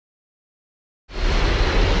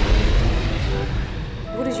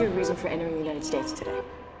your reason for entering the United States today?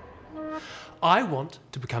 I want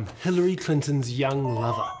to become Hillary Clinton's young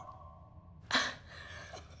lover.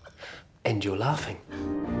 And you're laughing.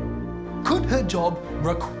 Could her job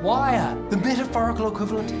require the metaphorical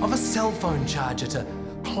equivalent of a cell phone charger to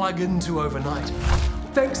plug into overnight?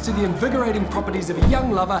 Thanks to the invigorating properties of a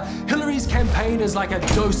young lover, Hillary's campaign is like a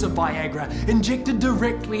dose of Viagra, injected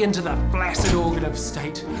directly into the flaccid organ of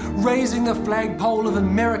state, raising the flagpole of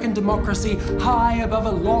American democracy high above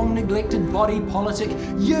a long-neglected body politic,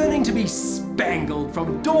 yearning to be spangled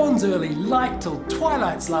from dawn's early light till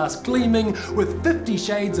twilight's last gleaming, with 50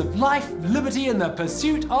 shades of life, liberty, and the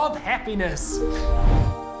pursuit of happiness.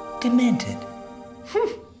 Demented.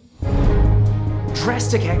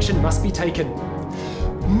 Drastic action must be taken.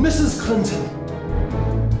 Mrs. Clinton,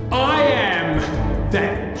 I am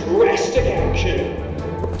that drastic action.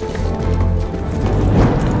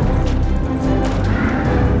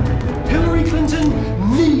 Hillary Clinton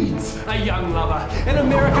needs a young lover, and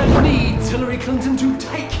America needs Hillary Clinton to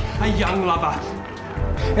take a young lover.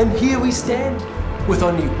 And here we stand, with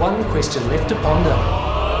only one question left to ponder.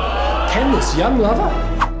 Can this young lover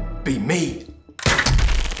be me?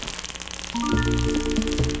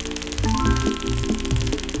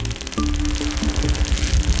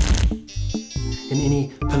 In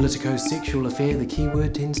any politico-sexual affair, the key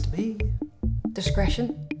word tends to be...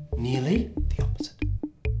 Discretion? Nearly the opposite.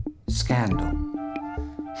 Scandal.